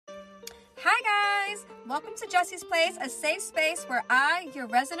Hi guys! Welcome to Jesse's Place, a safe space where I, your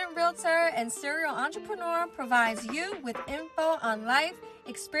resident realtor and serial entrepreneur, provides you with info on life,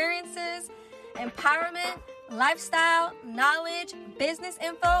 experiences, empowerment, lifestyle, knowledge, business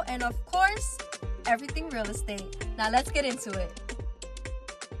info, and of course, everything real estate. Now let's get into it.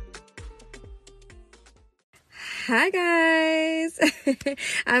 Hi guys!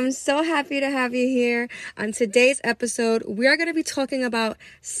 I'm so happy to have you here. On today's episode, we are going to be talking about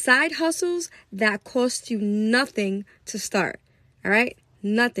side hustles that cost you nothing to start. All right?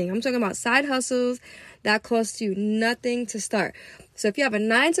 Nothing. I'm talking about side hustles that cost you nothing to start. So if you have a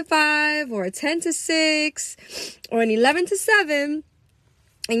 9 to 5 or a 10 to 6 or an 11 to 7,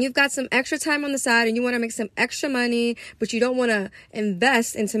 and you've got some extra time on the side and you want to make some extra money, but you don't want to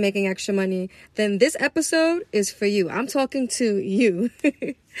invest into making extra money, then this episode is for you. I'm talking to you.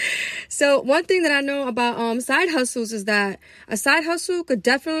 So one thing that I know about side hustles is that a side hustle could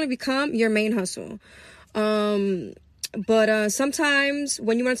definitely become your main hustle. But sometimes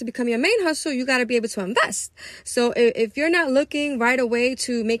when you want it to become your main hustle, you got to be able to invest. So if you're not looking right away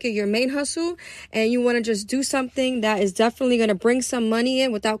to make it your main hustle and you want to just do something that is definitely going to bring some money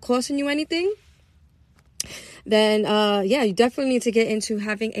in without costing you anything, then you definitely need to get into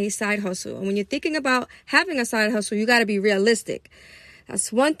having a side hustle. And when you're thinking about having a side hustle, you got to be realistic.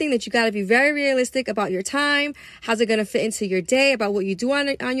 That's one thing that you got to be very realistic about your time. How's it going to fit into your day, about what you do on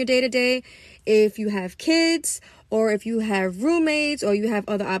your day-to-day. If you have kids, or if you have roommates, or you have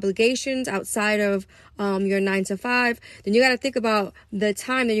other obligations outside of your 9 to 5, then you got to think about the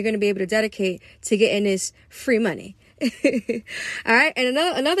time that you're going to be able to dedicate to getting this free money. All right. And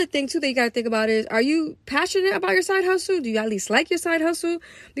another thing too that you got to think about is, are you passionate about your side hustle? Do you at least like your side hustle?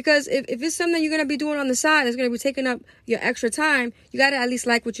 Because if it's something you're going to be doing on the side that's going to be taking up your extra time, you got to at least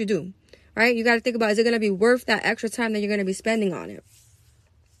like what you do, right? You got to think about, is it going to be worth that extra time that you're going to be spending on it?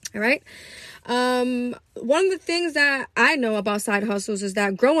 All right. One of the things that I know about side hustles is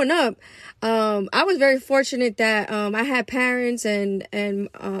that growing up, I was very fortunate that, I had parents and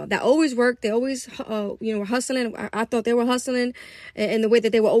that always worked. They always, were hustling. I thought they were hustling in the way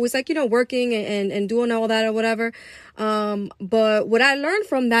that they were always working and doing all that or whatever. But what I learned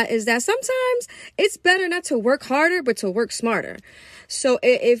from that is that sometimes it's better not to work harder, but to work smarter. So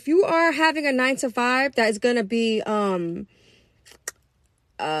if you are having a 9 to 5 that is going to be,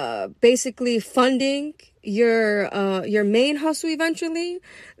 basically funding your main hustle eventually,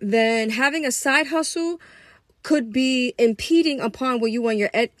 then having a side hustle could be impeding upon what you want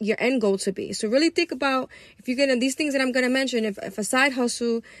your end goal to be. So really think about, if you're gonna, these things that I'm gonna mention, if a side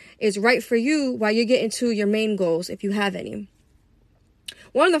hustle is right for you while you're getting to your main goals, if you have any.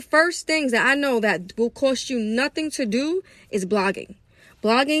 One of the first things that I know that will cost you nothing to do is blogging.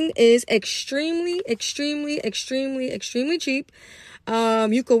 Blogging is extremely, extremely, extremely, extremely cheap.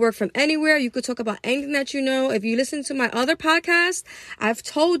 You could work from anywhere. You could talk about anything that you know. If you listen to my other podcast, I've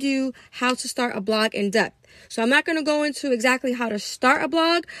told you how to start a blog in depth. So I'm not going to go into exactly how to start a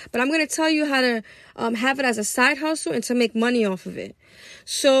blog, but I'm going to tell you how to have it as a side hustle and to make money off of it.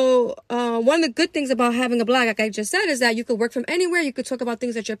 So one of the good things about having a blog, like I just said, is that you could work from anywhere. You could talk about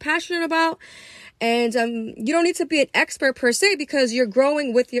things that you're passionate about. And you don't need to be an expert per se, because you're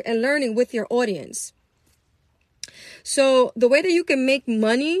growing with and learning with your audience. So the way that you can make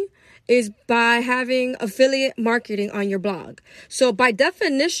money is by having affiliate marketing on your blog. So by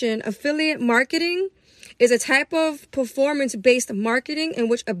definition, affiliate marketing is a type of performance-based marketing in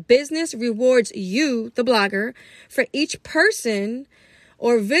which a business rewards you, the blogger, for each person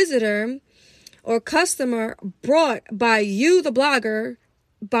or visitor or customer brought by you, the blogger,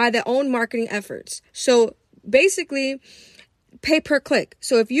 by their own marketing efforts. So basically, pay per click.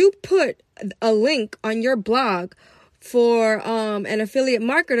 So if you put a link on your blog for an affiliate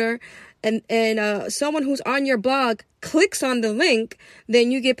marketer and someone who's on your blog clicks on the link,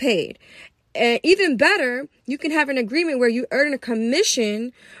 then you get paid. And even better, you can have an agreement where you earn a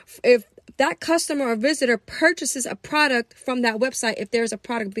commission if that customer or visitor purchases a product from that website, if there's a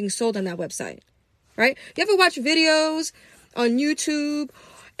product being sold on that website, right? You ever watch videos on YouTube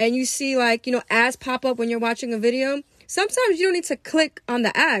and you see ads pop up when you're watching a video? Sometimes you don't need to click on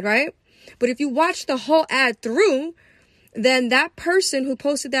the ad, right? But if you watch the whole ad through, then that person who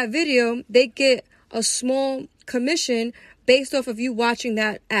posted that video, they get a small commission based off of you watching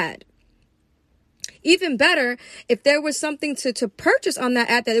that ad. Even better, if there was something to purchase on that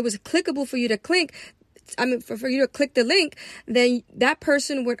ad that it was clickable for you to click, for you to click the link, then that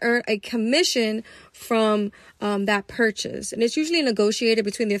person would earn a commission from that purchase. And it's usually negotiated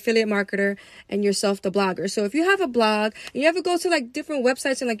between the affiliate marketer and yourself, the blogger. So if you have a blog and you ever go to different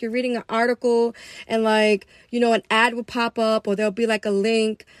websites and you're reading an article and an ad will pop up, or there'll be a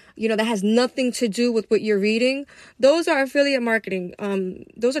link, that has nothing to do with what you're reading, those are affiliate marketing.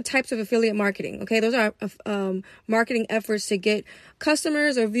 Those are types of affiliate marketing. Okay. Those are, marketing efforts to get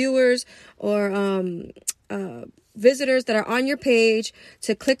customers or viewers or, visitors that are on your page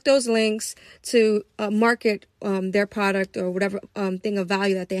to click those links to market their product or whatever thing of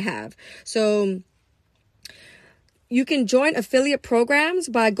value that they have. So you can join affiliate programs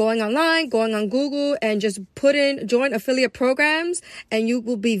by going online, going on Google, and just put in join affiliate programs, and you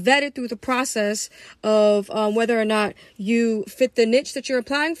will be vetted through the process of whether or not you fit the niche that you're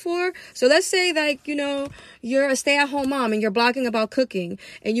applying for. So let's say you're a stay-at-home mom and you're blogging about cooking,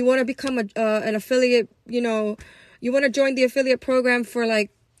 and you want to become an affiliate, you want to join the affiliate program for like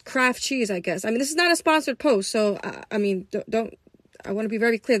Kraft cheese, I guess. I mean, this is not a sponsored post, so don't. I want to be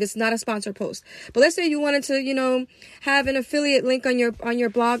very clear. This is not a sponsored post. But let's say you wanted to, have an affiliate link on your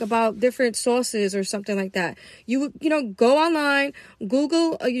blog about different sauces or something like that. You would, go online,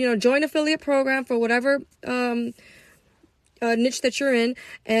 Google, join affiliate program for whatever niche that you're in,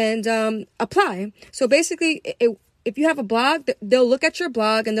 and apply. So basically, if you have a blog, they'll look at your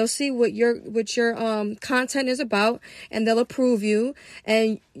blog and they'll see what your content is about, and they'll approve you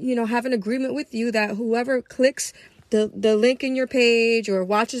and have an agreement with you that whoever clicks the link in your page or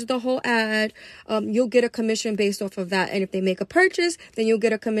watches the whole ad, you'll get a commission based off of that. And if they make a purchase, then you'll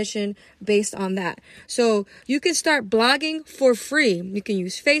get a commission based on that. So you can start blogging for free. You can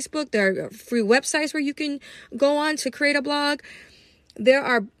use Facebook. There are free websites where you can go on to create a blog. There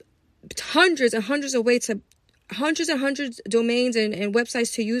are hundreds and hundreds of domains and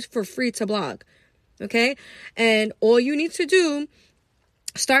websites to use for free to blog. Okay. And all you need to do,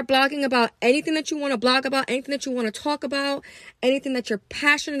 start blogging about anything that you want to blog about, anything that you want to talk about, anything that you're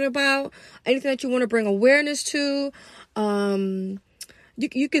passionate about, anything that you want to bring awareness to. You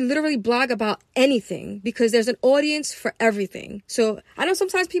can literally blog about anything because there's an audience for everything. So I know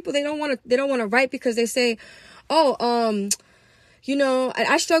sometimes people, they don't want to write because they say, I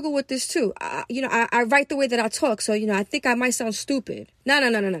struggle with this too. I write the way that I talk. So, I think I might sound stupid.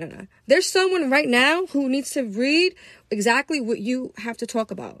 No. There's someone right now who needs to read exactly what you have to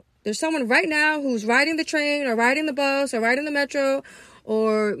talk about. There's someone right now who's riding the train or riding the bus or riding the metro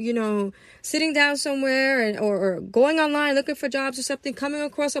or, sitting down somewhere or going online looking for jobs or something, coming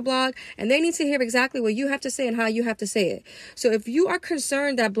across a blog, and they need to hear exactly what you have to say and how you have to say it. So if you are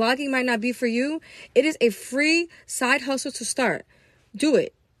concerned that blogging might not be for you, it is a free side hustle to start. Do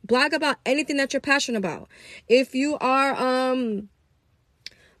it. Blog about anything that you're passionate about. If you are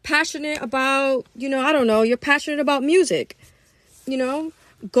passionate about, you're passionate about music,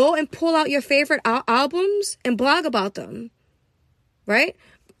 go and pull out your favorite albums and blog about them, right?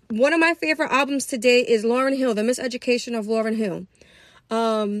 One of my favorite albums today is Lauryn Hill, The Miseducation of Lauryn Hill.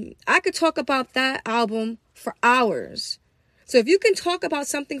 I could talk about that album for hours. So if you can talk about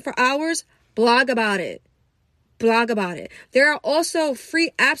something for hours, blog about it. Blog about it. There are also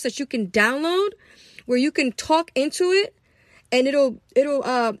free apps that you can download where you can talk into it, and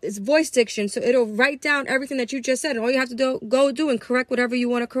it's voice diction. So it'll write down everything that you just said, and all you have to go do and correct whatever you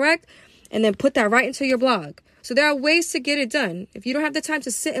want to correct, and then put that right into your blog. So there are ways to get it done. If you don't have the time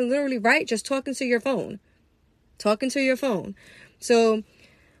to sit and literally write, just talk into your phone. So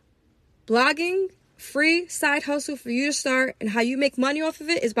blogging, free side hustle for you to start, and how you make money off of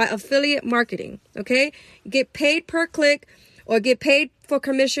it is by affiliate marketing. Okay? Get paid per click or get paid for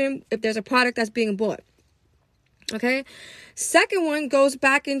commission if there's a product that's being bought. Okay? Second one goes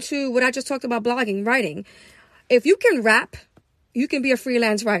back into what I just talked about, blogging, writing. If you can rap, you can be a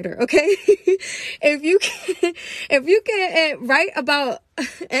freelance writer, okay? If you can write about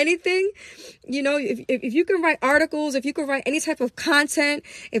anything, if you can write articles, if you can write any type of content,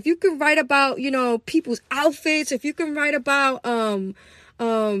 if you can write about, people's outfits, if you can write about anything,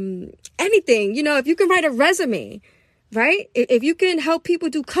 if you can write a resume, right? If you can help people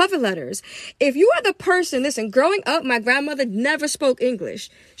do cover letters. If you are the person, listen, growing up, my grandmother never spoke English.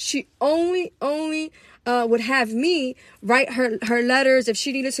 She only would have me write her letters if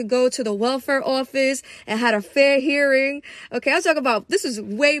she needed to go to the welfare office and had a fair hearing. Okay, I'm talking about, this is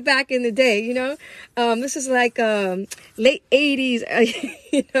way back in the day, this is like late 80s,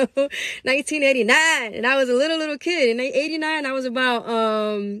 1989, and I was a little kid. In 89, I was about,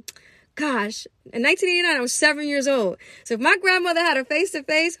 in 1989, I was 7 years old. So if my grandmother had a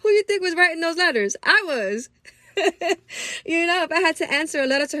face-to-face, who you think was writing those letters? I was. If I had to answer a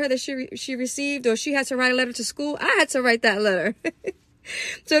letter to her that she received, or she had to write a letter to school, I had to write that letter.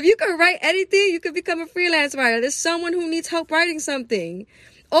 So if you can write anything, you can become a freelance writer. There's someone who needs help writing something.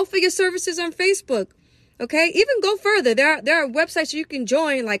 Offer your services on Facebook. Okay? Even go further. There are websites you can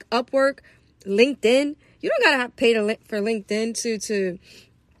join, like Upwork, LinkedIn. You don't gotta pay for LinkedIn to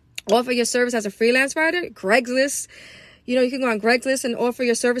offer your service as a freelance writer. Craigslist, you can go on Craigslist and offer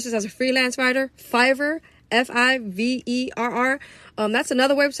your services as a freelance writer. Fiverr, Fiverr. That's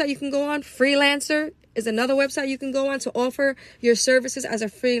another website you can go on. Freelancer is another website you can go on to offer your services as a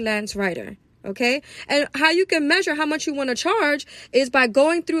freelance writer. Okay. And how you can measure how much you want to charge is by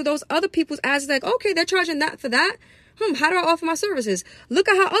going through those other people's ads. Like, okay, they're charging that for that. How do I offer my services? Look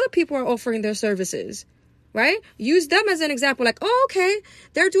at how other people are offering their services, right? Use them as an example. Like, oh, okay,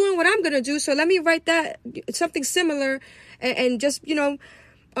 they're doing what I'm going to do. So let me write that something similar and just,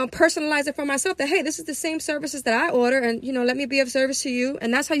 personalize it for myself that, hey, this is the same services that I order and, let me be of service to you.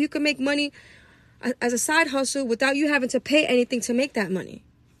 And that's how you can make money as a side hustle without you having to pay anything to make that money.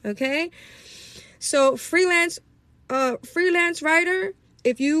 Okay. So freelance writer,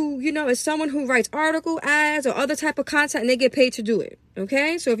 if you is someone who writes article ads or other type of content and they get paid to do it.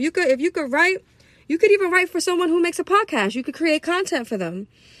 Okay. So if you could write, you could even write for someone who makes a podcast. You could create content for them.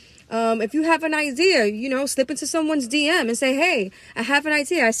 If you have an idea, slip into someone's DM and say, hey, I have an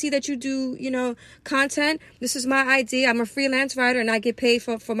idea. I see that you do, content. This is my idea. I'm a freelance writer and I get paid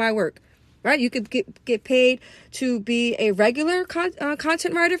for my work, right? You could get paid to be a regular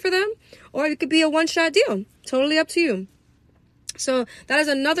content writer for them, or it could be a one-shot deal. Totally up to you. So that is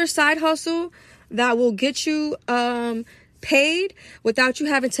another side hustle that will get you, paid without you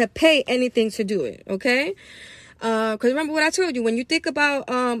having to pay anything to do it. Okay. Because remember what I told you, when you think about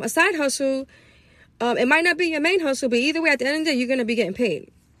a side hustle, it might not be your main hustle, but either way, at the end of the day, you're going to be getting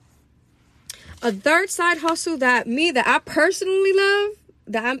paid. A third side hustle that I personally love,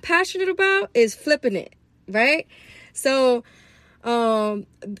 that I'm passionate about, is flipping it, right? So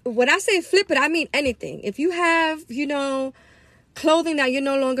when I say flip it, I mean anything. If you have, clothing that you're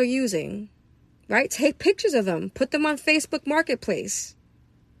no longer using, right? Take pictures of them, put them on Facebook Marketplace,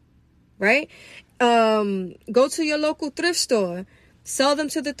 right? Go to your local thrift store, sell them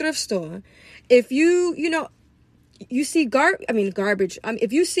to the thrift store. If you see garbage.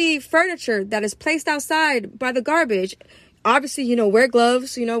 If you see furniture that is placed outside by the garbage, obviously, wear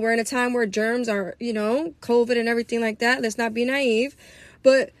gloves. We're in a time where germs are, COVID and everything like that. Let's not be naive.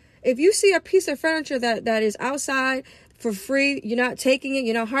 But if you see a piece of furniture that is outside for free, you're not taking it,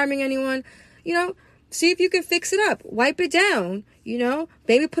 you're not harming anyone, see if you can fix it up. Wipe it down,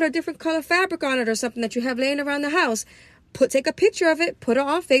 maybe put a different color fabric on it or something that you have laying around the house. Take a picture of it, put it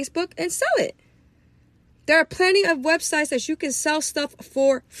on Facebook and sell it. There are plenty of websites that you can sell stuff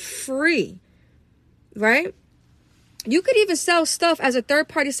for free, right? You could even sell stuff as a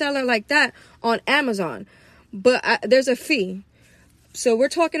third-party seller like that on Amazon, but there's a fee. So we're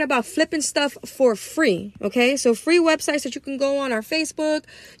talking about flipping stuff for free, okay? So free websites that you can go on are Facebook.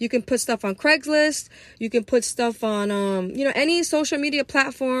 You can put stuff on Craigslist. You can put stuff on, any social media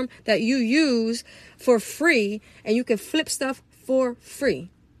platform that you use for free, and you can flip stuff for free,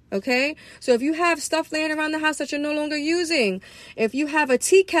 okay? So if you have stuff laying around the house that you're no longer using, if you have a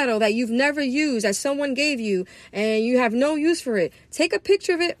tea kettle that you've never used that someone gave you and you have no use for it, take a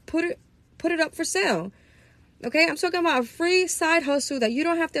picture of it, put it up for sale. Okay, I'm talking about a free side hustle that you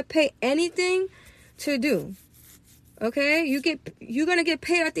don't have to pay anything to do. Okay, you're going to get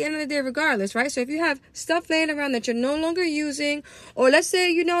paid at the end of the day regardless, right? So if you have stuff laying around that you're no longer using, or let's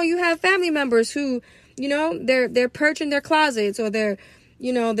say, you have family members who, they're purging their closets, or they're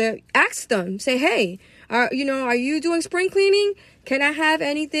ask them, say, hey, are you doing spring cleaning? Can I have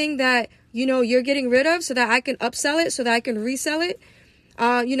anything that, you're getting rid of so that I can upsell it, so that I can resell it?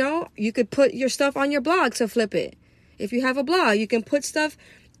 You could put your stuff on your blog to flip it. If you have a blog, you can put stuff,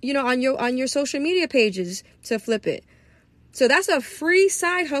 on your social media pages to flip it. So that's a free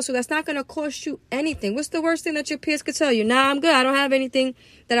side hustle that's not going to cost you anything. What's the worst thing that your peers could tell you? Nah, I'm good. I don't have anything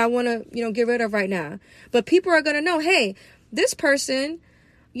that I want to, get rid of right now. But people are going to know, hey, this person,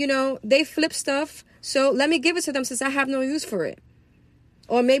 they flip stuff. So let me give it to them since I have no use for it.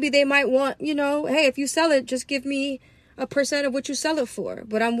 Or maybe they might want, hey, if you sell it, just give me a percent of what you sell it for.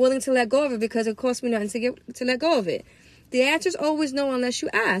 But I'm willing to let go of it because it costs me nothing to let go of it. The answer is always no unless you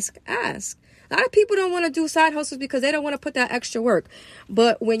ask. Ask. A lot of people don't want to do side hustles because they don't want to put that extra work.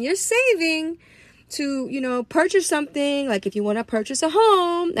 But when you're saving to, purchase something, like if you want to purchase a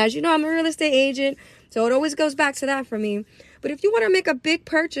home, as you know, I'm a real estate agent, so it always goes back to that for me. But if you want to make a big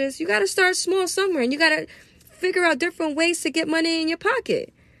purchase, you got to start small somewhere, and you got to figure out different ways to get money in your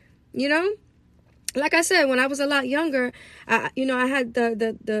pocket, Like I said, when I was a lot younger, I had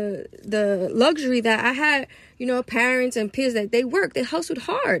the luxury that I had, parents and peers that they worked, they hustled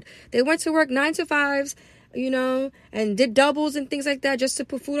hard. They went to work 9 to 5s, and did doubles and things like that just to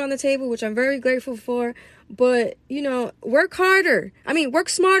put food on the table, which I'm very grateful for. But, work harder. Work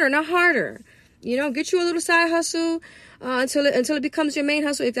smarter, not harder. Get you a little side hustle until it becomes your main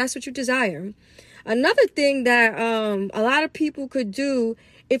hustle, if that's what you desire. Another thing that a lot of people could do,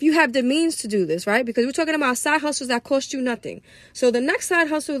 if you have the means to do this, right? Because we're talking about side hustles that cost you nothing. So the next side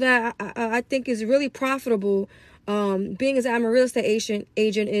hustle that I think is really profitable, being as I'm a real estate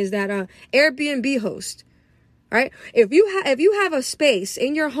agent, is that Airbnb host, right? If you have a space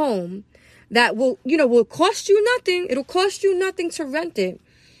in your home that will cost you nothing, it'll cost you nothing to rent it.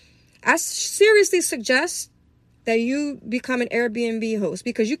 I seriously suggest that you become an Airbnb host,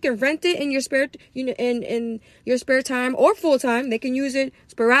 because you can rent it in your in your spare time or full time. They can use it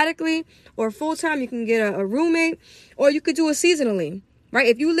sporadically or full time. You can get a roommate, or you could do it seasonally, right?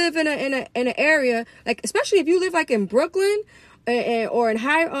 If you live in an area, like, especially if you live like in Brooklyn or in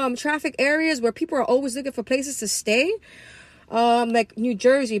high traffic areas where people are always looking for places to stay, like New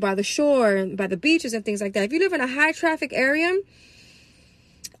Jersey, by the shore and by the beaches and things like that. If you live in a high traffic area,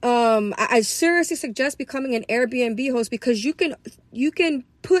 I seriously suggest becoming an Airbnb host, because you can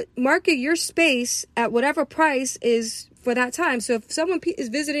market your space at whatever price is for that time. So if someone is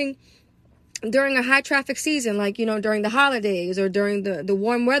visiting during a high traffic season, like, during the holidays or during the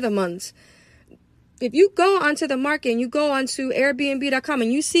warm weather months, if you go onto the market and you go onto Airbnb.com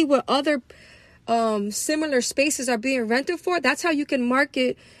and you see what other similar spaces are being rented for, that's how you can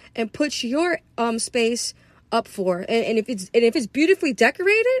market and put your space up for. And if it's beautifully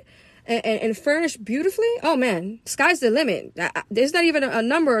decorated and furnished beautifully, oh man, sky's the limit. There's not even a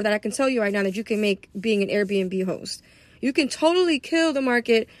number that I can tell you right now that you can make being an Airbnb host. You can totally kill the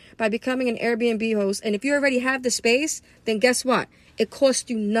market by becoming an Airbnb host. And if you already have the space, then guess what? It costs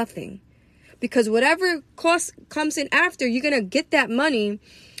you nothing, because whatever cost comes in after, you're gonna get that money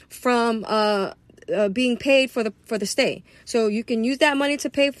from being paid for the stay. So you can use that money to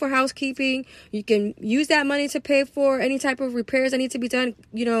pay for housekeeping. You can use that money to pay for any type of repairs that need to be done,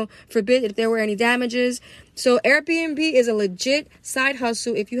 forbid if there were any damages. So Airbnb is a legit side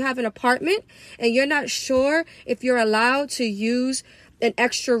hustle. If you have an apartment and you're not sure if you're allowed to use an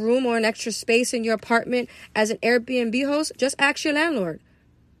extra room or an extra space in your apartment as an Airbnb host, just ask your landlord.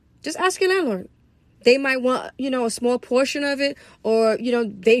 Just ask your landlord. They might want, a small portion of it, or,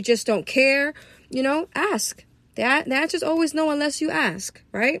 they just don't care. Ask. The answer's always no unless you ask,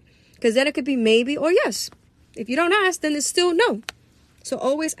 right? Because then it could be maybe or yes. If you don't ask, then it's still no. So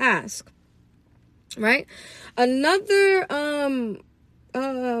always ask, right? Another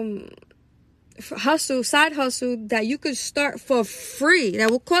side hustle that you could start for free,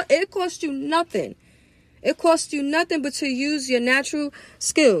 that it cost you nothing. It costs you nothing but to use your natural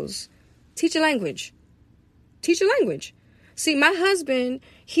skills. Teach a language. See, my husband,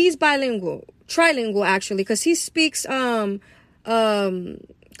 he's trilingual actually, because he speaks Creole,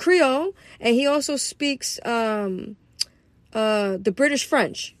 and he also speaks the British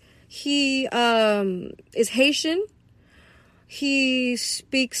French. He is Haitian. He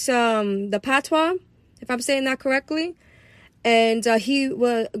speaks the patois, if I'm saying that correctly. And he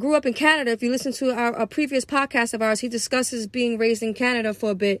grew up in Canada. If you listen to our previous podcast of ours, he discusses being raised in Canada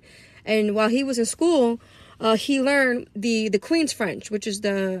for a bit. And while he was in school, he learned the Queen's French, which is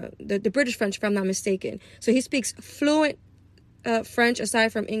the British French, if I'm not mistaken. So he speaks fluent French,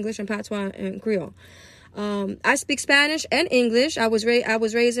 aside from English and patois and Creole. I speak Spanish and English. I was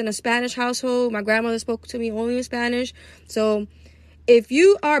raised in a Spanish household. My grandmother spoke to me only in Spanish. So if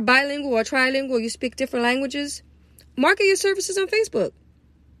you are bilingual or trilingual, you speak different languages, market your services on Facebook.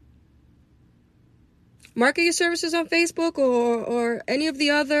 Market your services on Facebook or any of the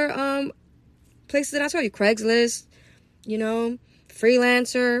other places that I told you. Craigslist,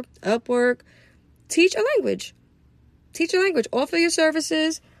 Freelancer, Upwork. Teach a language. Offer your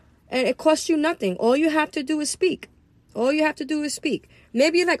services, and it costs you nothing. All you have to do is speak.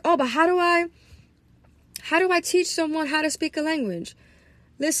 Maybe you're like, oh, but how do I teach someone how to speak a language?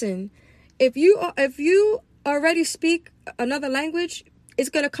 Listen, if you already speak another language, it's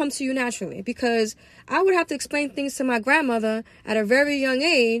going to come to you naturally, because I would have to explain things to my grandmother at a very young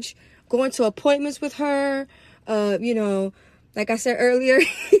age, going to appointments with her, like I said earlier,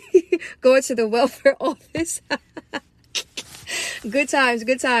 going to the welfare office. Good times.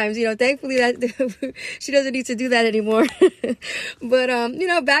 Thankfully that she doesn't need to do that anymore. But,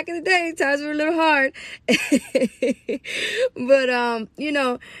 back in the day, times were a little hard. But,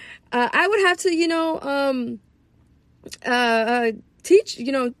 I would have to, teach,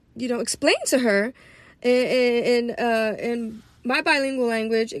 explain to her and my bilingual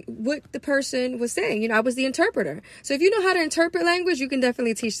language, what the person was saying. I was the interpreter. So if you know how to interpret language, you can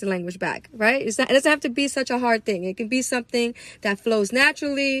definitely teach the language back, right? It doesn't have to be such a hard thing. It can be something that flows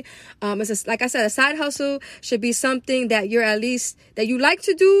naturally. Like I said, a side hustle should be something that that you like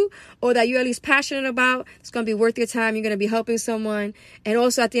to do, or that you're at least passionate about. It's going to be worth your time. You're going to be helping someone. And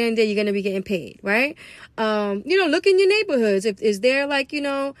also at the end of the day, you're going to be getting paid, right? Look in your neighborhoods. Is there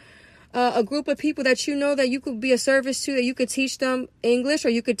a group of people that that you could be a service to, that you could teach them English, or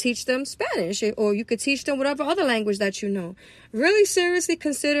you could teach them Spanish, or you could teach them whatever other language that you know. Really seriously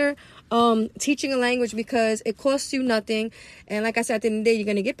consider teaching a language, because it costs you nothing. And like I said, at the end of the day, you're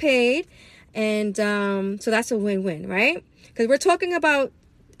going to get paid. And so that's a win-win, right? Because we're talking about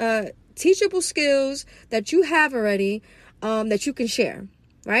teachable skills that you have already, that you can share,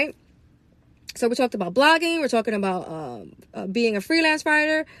 right? So we talked about blogging. We're talking about being a freelance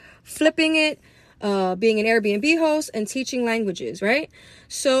writer, flipping it, being an Airbnb host, and teaching languages, right?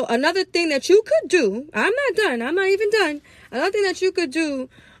 So another thing that you could do, I'm not even done. Another thing that you could do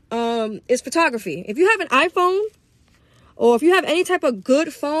is photography. If you have an iPhone, or if you have any type of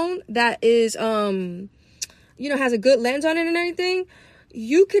good phone that is, has a good lens on it and everything,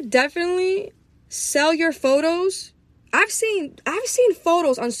 you could definitely sell your photos. I've seen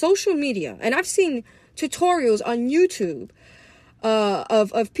photos on social media, and I've seen tutorials on YouTube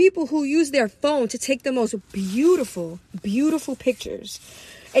of people who use their phone to take the most beautiful, beautiful pictures.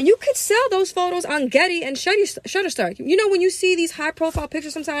 And you could sell those photos on Getty and Shutterstock. When you see these high profile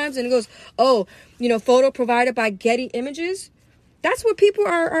pictures sometimes, and it goes, photo provided by Getty Images, that's where people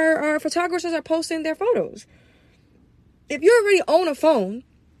are photographers are posting their photos. If you already own a phone,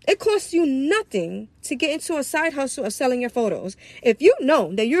 it costs you nothing to get into a side hustle of selling your photos. If you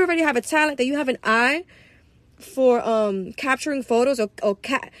know that you already have a talent, that you have an eye for capturing photos, or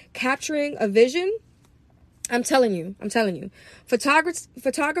capturing a vision, I'm telling you,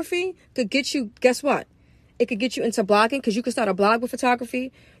 photography could get you, guess what? It could get you into blogging, because you could start a blog with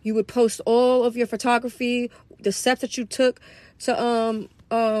photography. You would post all of your photography, the steps that you took to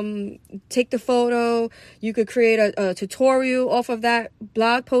take the photo. You could create a tutorial off of that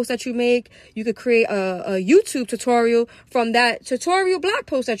blog post that you make. You could create a YouTube tutorial from that tutorial blog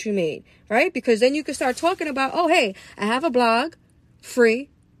post that you made, right? Because then you could start talking about, oh, hey, I have a blog, free,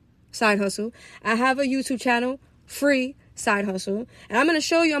 side hustle. I have a YouTube channel, free, side hustle. And I'm going to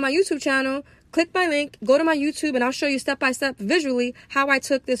show you on my YouTube channel. Click my link, go to my YouTube, and I'll show you step by step visually how I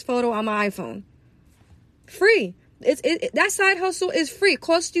took this photo on my iPhone. Free. That side hustle is free.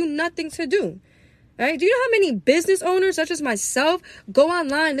 Costs you nothing to do. Right? Do you know how many business owners, such as myself, go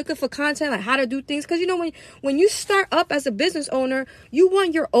online looking for content, like how to do things? Because when you start up as a business owner, you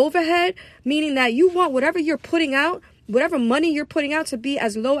want your overhead, meaning that you want whatever you're putting out, whatever money you're putting out, to be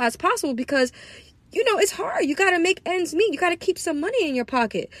as low as possible, because it's hard. You got to make ends meet. You got to keep some money in your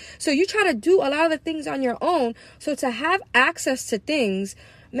pocket. So you try to do a lot of the things on your own. So to have access to things,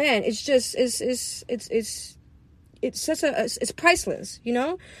 man, it's just, it's priceless,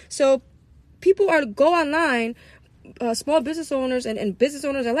 So people go online, small business owners and business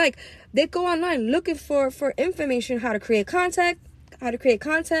owners alike, they go online looking for information, how to create content, how to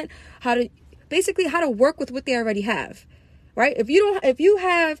work with what they already have, right? If you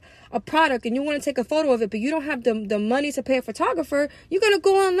have a product and you want to take a photo of it, but you don't have the money to pay a photographer, you're going to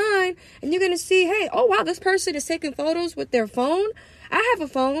go online and you're going to see, hey, oh, wow, this person is taking photos with their phone. I have a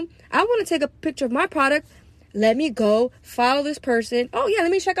phone. I want to take a picture of my product. Let me go follow this person. Oh, yeah,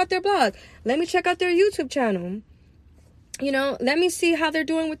 let me check out their blog. Let me check out their YouTube channel. Let me see how they're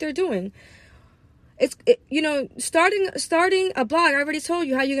doing what they're doing. Starting a blog, I already told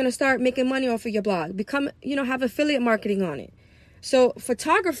you how you're going to start making money off of your blog. Have affiliate marketing on it. So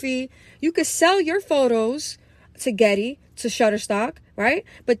photography, you could sell your photos to Getty, to Shutterstock, right?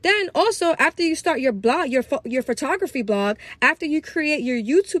 But then also, after you start your blog, your photography blog, after you create your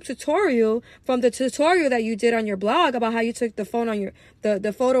YouTube tutorial from the tutorial that you did on your blog about how you took the phone on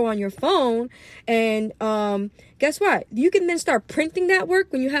the photo on your phone, and guess what? You can then start printing that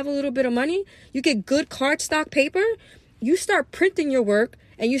work when you have a little bit of money. You get good cardstock paper. You start printing your work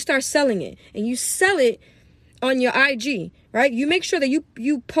and you start selling it, and you sell it on your IG, right? You make sure that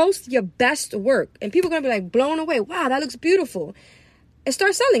you post your best work, and people are going to be like blown away. Wow, that looks beautiful. And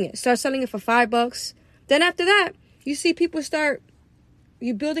start selling it. Start selling it for $5. Then after that, you see people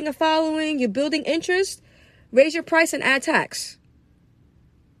you're building a following, you're building interest. Raise your price and add tax.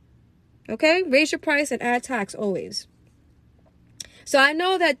 Okay? Raise your price and add tax always. So I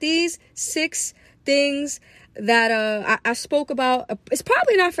know that these 6 things that I spoke about, it's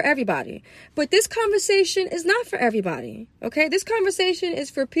probably not for everybody, but this conversation is not for everybody. Okay, this conversation is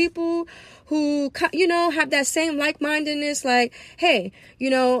for people who, you know, have that same like-mindedness. Like, hey, you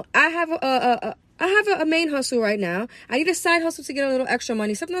know, I have a main hustle right now. I need a side hustle to get a little extra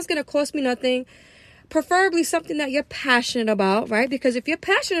money. Something that's going to cost me nothing. Preferably something that you're passionate about, right? Because if you're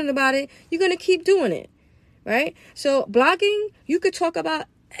passionate about it, you're going to keep doing it, right? So blogging, you could talk about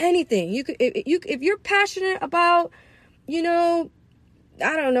anything. You could, if you're passionate about, you know,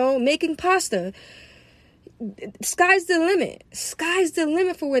 I don't know, making pasta, sky's the limit. Sky's the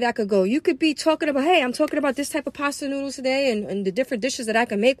limit for where that could go. You could be talking about, hey, I'm talking about this type of pasta noodles today and the different dishes that I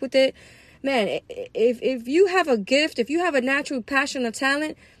can make with it. Man, if you have a gift, if you have a natural passion or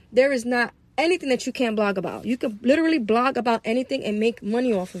talent, there is not anything that you can't blog about. You can literally blog about anything and make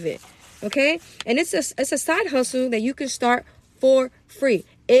money off of it. Okay? And it's a side hustle that you can start for free.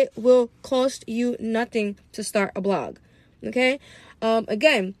 It will cost you nothing to start a blog. Okay?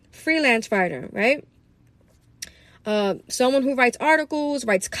 Again, freelance writer, right? Someone who writes articles,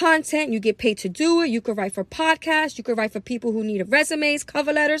 writes content, you get paid to do it. You could write for podcasts. You could write for people who need resumes,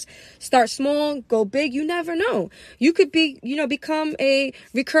 cover letters. Start small, go big. You never know. You could become a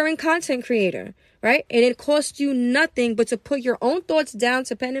recurring content creator, right? And it costs you nothing but to put your own thoughts down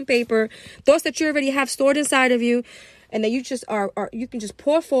to pen and paper, thoughts that you already have stored inside of you, and that you just you can just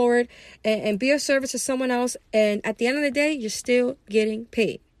pour forward and be of service to someone else. And at the end of the day, you're still getting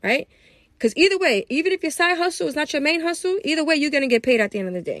paid, right? Because either way, even if your side hustle is not your main hustle, either way, you're going to get paid at the end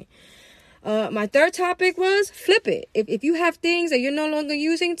of the day. My third topic was flip it. If you have things that you're no longer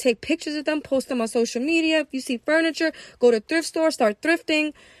using, take pictures of them, post them on social media. If you see furniture, go to thrift stores, start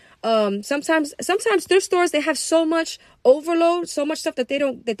thrifting. Sometimes thrift stores, they have so much overload, so much stuff that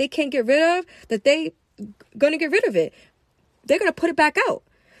they can't get rid of, that they going to get rid of it. They're going to put it back out.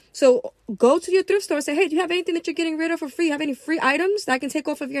 So go to your thrift store and say, hey, do you have anything that you're getting rid of for free? Have any free items that I can take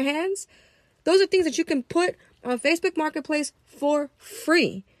off of your hands? Those are things that you can put on Facebook Marketplace for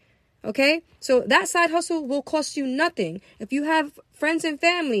free. Okay? So that side hustle will cost you nothing. If you have friends and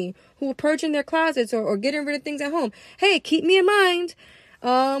family who are purging their closets or getting rid of things at home, hey, keep me in mind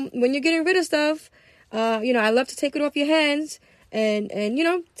when you're getting rid of stuff. I love to take it off your hands and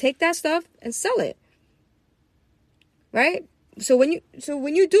take that stuff and sell it. Right? So when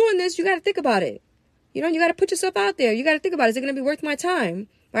you're doing this, you got to think about it. You got to put yourself out there. You got to think about it. Is it going to be worth my time?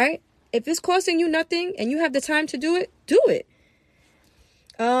 Right? If it's costing you nothing and you have the time to do it, do it.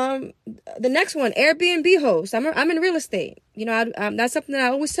 The next one, Airbnb host. I'm in real estate. That's something that I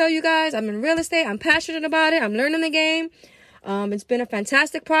always tell you guys. I'm in real estate. I'm passionate about it. I'm learning the game. It's been a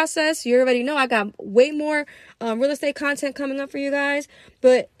fantastic process. You already know I got way more real estate content coming up for you guys.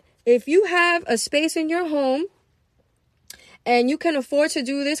 But if you have a space in your home and you can afford to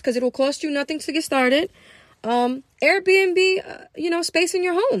do this because it will cost you nothing to get started, Airbnb, space in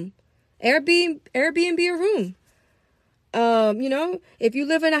your home. Airbnb a room. If you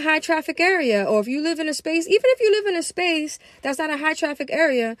live in a high traffic area, or if you live in a space, even if you live in a space that's not a high traffic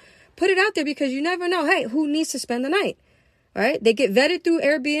area, put it out there because you never know. Hey, who needs to spend the night? Right? They get vetted through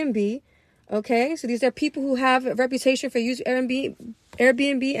Airbnb. Okay. So these are people who have a reputation for using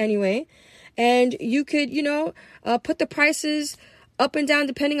Airbnb anyway. And you could, put the prices up and down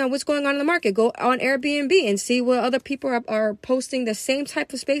depending on what's going on in the market. Go on Airbnb and see what other people are posting the same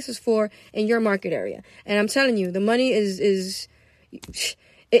type of spaces for in your market area. And I'm telling you, the money is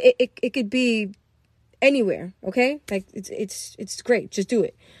it could be anywhere. Okay, like it's great. Just do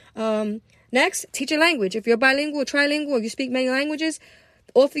it. Next, teach a language. If you're bilingual, trilingual, or you speak many languages,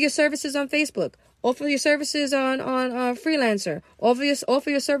 offer your services on Facebook. Offer your services on Freelancer.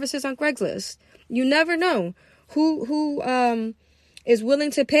 Offer your services on Craigslist. You never know who is willing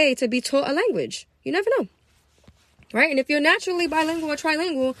to pay to be taught a language. You never know, right? And if you're naturally bilingual or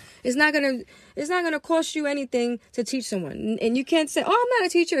trilingual, it's not gonna cost you anything to teach someone. And you can't say, "Oh, I'm not a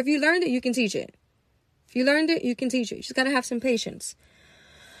teacher." If you learned it, you can teach it. If you learned it, you can teach it. You just gotta have some patience.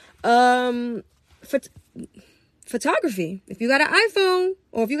 Photography. If you got an iPhone,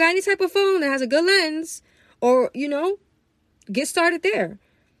 or if you got any type of phone that has a good lens, or get started there.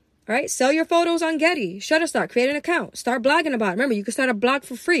 Right? Sell your photos on Getty, Shutterstock, create an account, start blogging about it. Remember, you can start a blog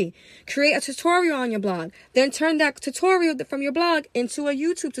for free. Create a tutorial on your blog. Then turn that tutorial from your blog into a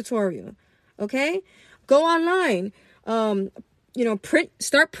YouTube tutorial. Okay? Go online.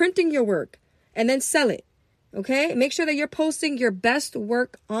 Start printing your work and then sell it. Okay? Make sure that you're posting your best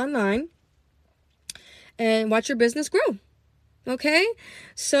work online and watch your business grow. Okay?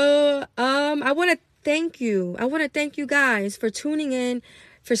 So, I want to thank you. I want to thank you guys for tuning in,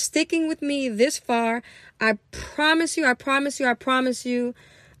 for sticking with me this far. I promise you,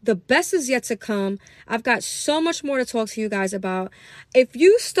 the best is yet to come. I've got so much more to talk to you guys about. If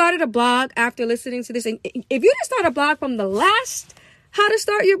you started a blog after listening to this, and if you didn't start a blog from the last how to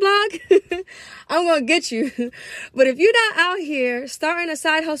start your blog, I'm going to get you. But if you're not out here starting a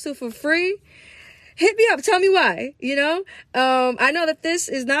side hustle for free, hit me up. Tell me why, I know that this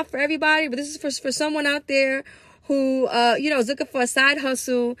is not for everybody, but this is for someone out there who, is looking for a side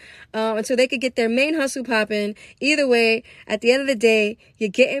hustle, until they could get their main hustle popping. Either way, at the end of the day, you're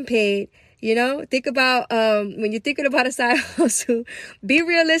getting paid. Think about, when you're thinking about a side hustle, be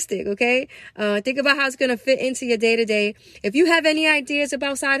realistic, okay? Think about how it's going to fit into your day to day. If you have any ideas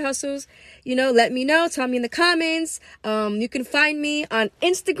about side hustles, let me know. Tell me in the comments. You can find me on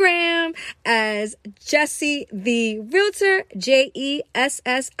Instagram as Jessie the Realtor,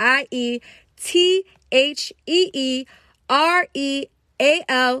 JessieTheeRealtor,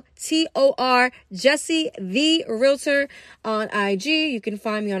 Jessie the Realtor on IG. You can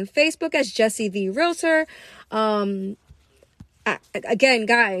find me on Facebook as Jessie the Realtor. Again,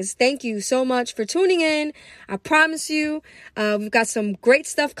 guys, thank you so much for tuning in. I promise you, we've got some great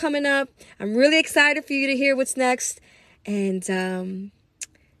stuff coming up. I'm really excited for you to hear what's next. And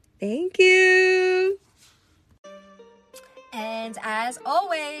thank you. And as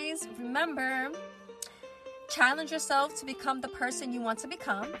always, remember, challenge yourself to become the person you want to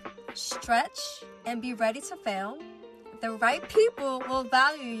become. Stretch and be ready to fail. The right people will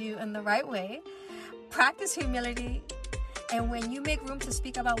value you in the right way. Practice humility. And when you make room to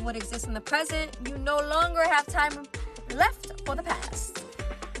speak about what exists in the present, you no longer have time left for the past.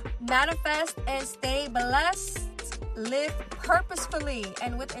 Manifest and stay blessed. Live purposefully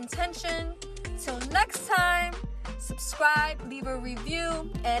and with intention. Till next time, subscribe, leave a review,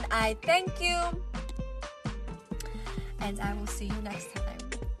 and I thank you. And I will see you next time.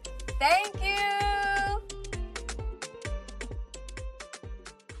 Thank you.